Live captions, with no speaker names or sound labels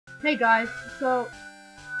Hey guys, so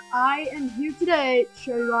I am here today to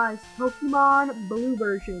show you guys Pokemon Blue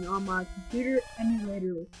version on my computer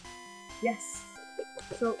emulator. Yes,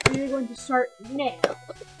 so we are going to start now.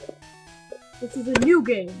 This is a new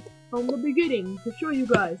game from the beginning to show you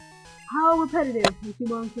guys how repetitive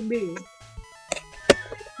Pokemon can be.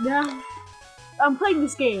 Now, I'm playing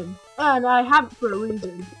this game, and I have it for a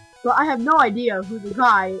reason, but I have no idea who the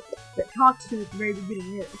guy that talks to at the very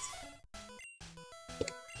beginning is.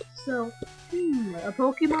 So, a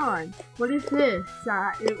Pokemon. What is this?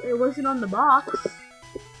 It wasn't on the box.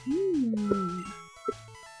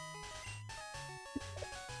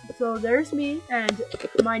 So there's me, and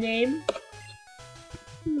my name.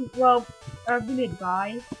 Well, I've been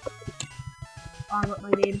advised on what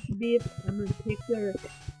my name should be. I'm gonna pick their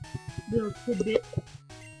little tidbit.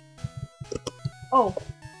 Oh,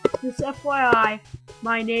 just FYI,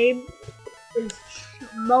 my name is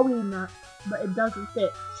Shmoeynut, but it doesn't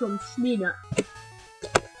fit, so I'm Shmoeynut.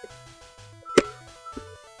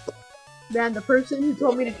 Man, the person who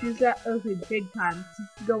told me to choose that owes me big time. This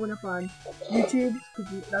is going up on YouTube,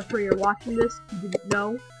 because that's where you're watching this, if you didn't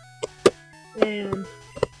know. And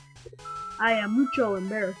I am mucho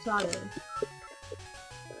embarazado.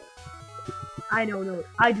 I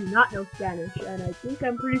do not know Spanish, and I think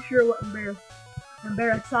I'm pretty sure what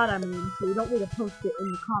embarazada means, so you don't need to post it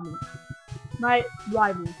in the comments. My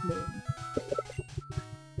rival's name.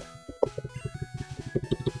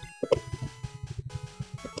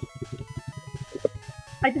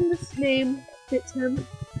 I think this name fits him.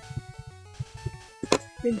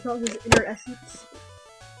 You can tell his inner essence.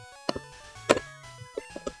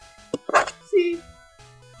 See?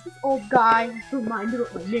 This old guy is reminded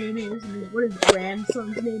what my name is and what his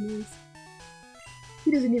grandson's name is.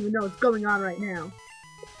 He doesn't even know what's going on right now.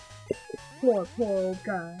 Poor old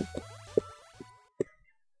guy.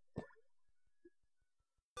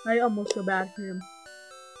 I almost feel bad for him.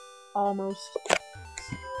 Almost.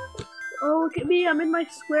 Oh, look at me, I'm in my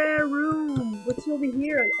square room. What's over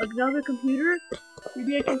here? Another computer?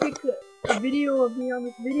 Maybe I can take a video of me on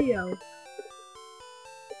this video.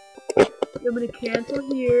 I'm gonna cancel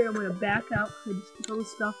here, I'm gonna back out because I just took all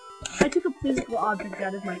this stuff. I took a physical object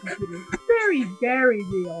out of my computer. Very, very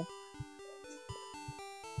real.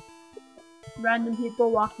 Random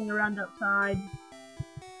people walking around outside.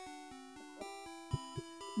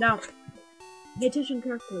 Now, pay attention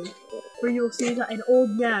carefully, where you will see that an old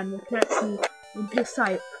man will can't see in his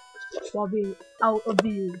sight while being out of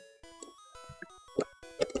view.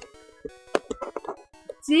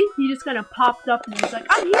 See? He just kind of popped up and was like,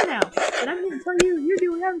 I'm here now, and I'm here to tell you you're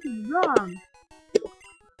doing everything wrong.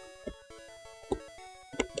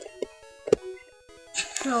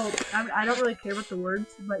 So, I don't really care about the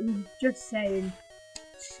words, but he's just saying,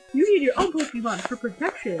 you need your own Pokemon for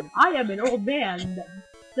protection. I am an old man that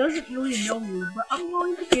doesn't really know you, but I'm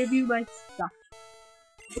going to give you my stuff.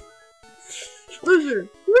 Loser!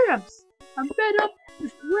 Gramps! I'm fed up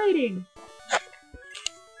just waiting!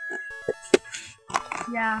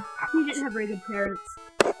 Yeah, he didn't have very good parents.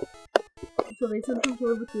 So they sent him to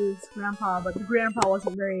live with his grandpa, but the grandpa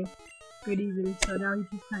wasn't very good either, so now he's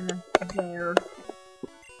just kinda there.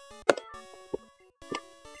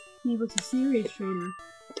 He was a serious trainer,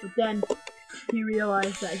 but then he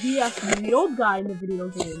realized that he has to be the old guy in the video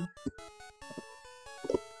game.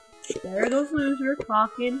 There goes Loser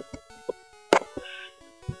talking.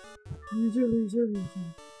 Loser, loser,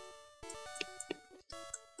 loser.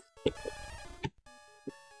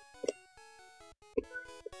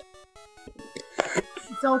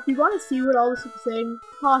 So if you want to see what all this is saying,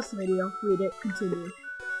 pause the video, read it, continue.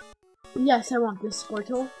 Yes, I want this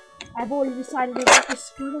Squirtle. I've already decided to want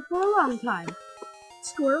this Squirtle for a long time.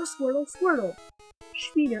 Squirtle, Squirtle, Squirtle.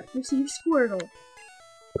 Shmoeynut receives Squirtle.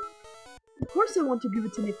 Of course I want to give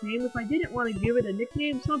it a nickname. If I didn't want to give it a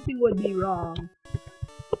nickname, something would be wrong.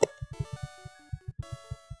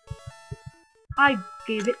 I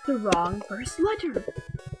gave it the wrong first letter.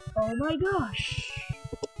 Oh my gosh.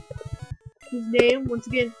 His name, once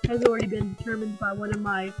again, has already been determined by one of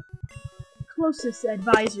my closest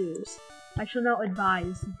advisors. I shall not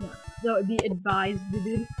advise them. No, it'd be advised,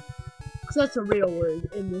 dude. Because that's a real word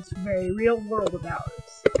in this very real world of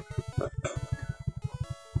ours.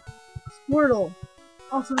 Squirtle,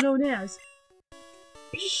 also known as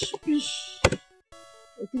PshPsh.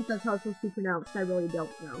 I think that's how it's supposed to be pronounced. I really don't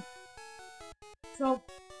know. So,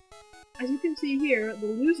 as you can see here, the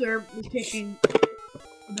loser is taking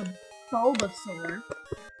the Bulbasaur.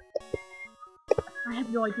 I have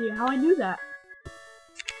no idea how I knew that.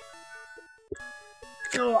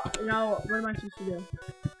 So, now, what am I supposed to do?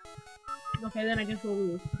 Okay, then I guess we'll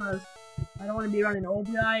lose, because I don't want to be around an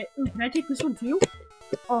old guy. Ooh, can I take this one too?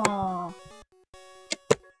 Aww.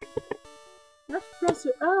 That's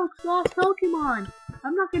Professor Oak's lost Pokemon.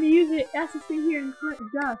 I'm not gonna use it. That's to stay here and collect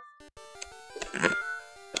dust.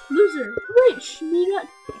 Loser, wait, Shmoeynut.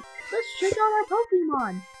 Let's check out our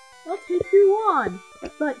Pokemon. I'll take you on.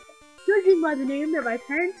 But judging by the name that my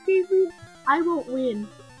parents gave me, I won't win.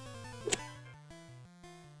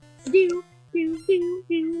 Do do do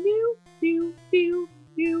do do do do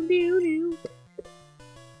do do do.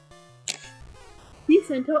 He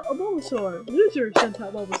sent out a Bulbasaur. Loser sent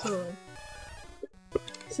out Bulbasaur.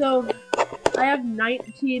 So I have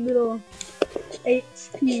 19 little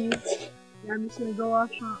HPs. I'm just gonna go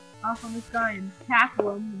off on this guy and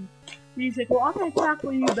tackle him. And he's like, well, I'm gonna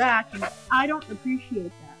tackle you back, and I don't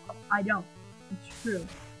appreciate that. I don't. It's true.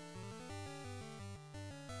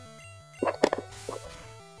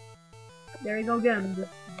 There we go again,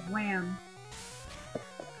 just wham.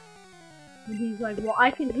 And he's like, well, I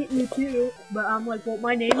can hit you too, but I'm like, well,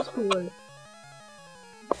 my name's cooler.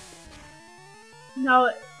 Now,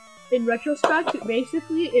 in retrospect,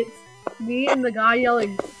 basically, it's me and the guy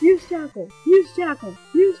yelling, use tackle, use tackle,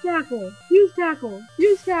 use tackle, use tackle,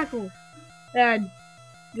 use tackle. And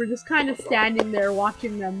we're just kind of standing there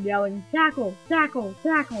watching them yelling, tackle, tackle,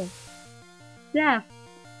 tackle. Death.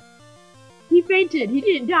 He fainted. He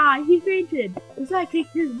didn't die. He fainted. As I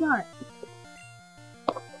kicked his butt.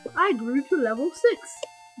 I grew to level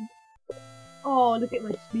 6. Oh, look at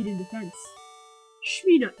my speed and defense.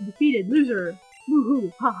 Shmoeynut defeated loser.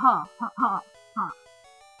 Woohoo! Ha ha ha ha ha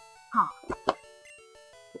ha.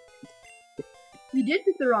 We did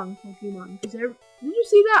pick the wrong Pokemon. Did you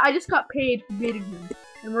see that? I just got paid for beating him,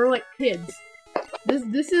 and we're like kids.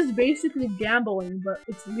 This is basically gambling, but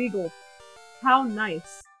it's legal. How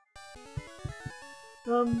nice.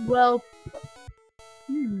 Well,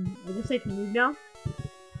 I guess I can leave now.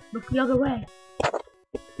 Look the other way.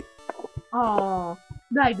 Aww,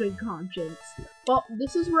 my good conscience. Well,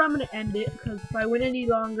 this is where I'm gonna end it, because if I went any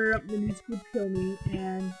longer, the news would kill me,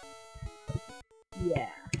 and yeah.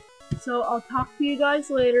 So I'll talk to you guys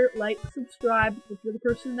later. Like, subscribe. If you're the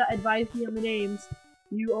person that advised me on the names,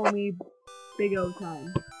 you owe me big O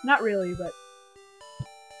time. Not really, but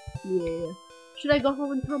yeah. Should I go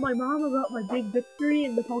home and tell my mom about my big victory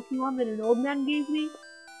and the Pokemon that an old man gave me?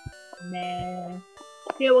 Nah.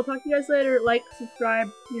 Okay, we'll talk to you guys later. Like, subscribe,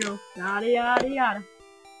 you know, yada yada yada.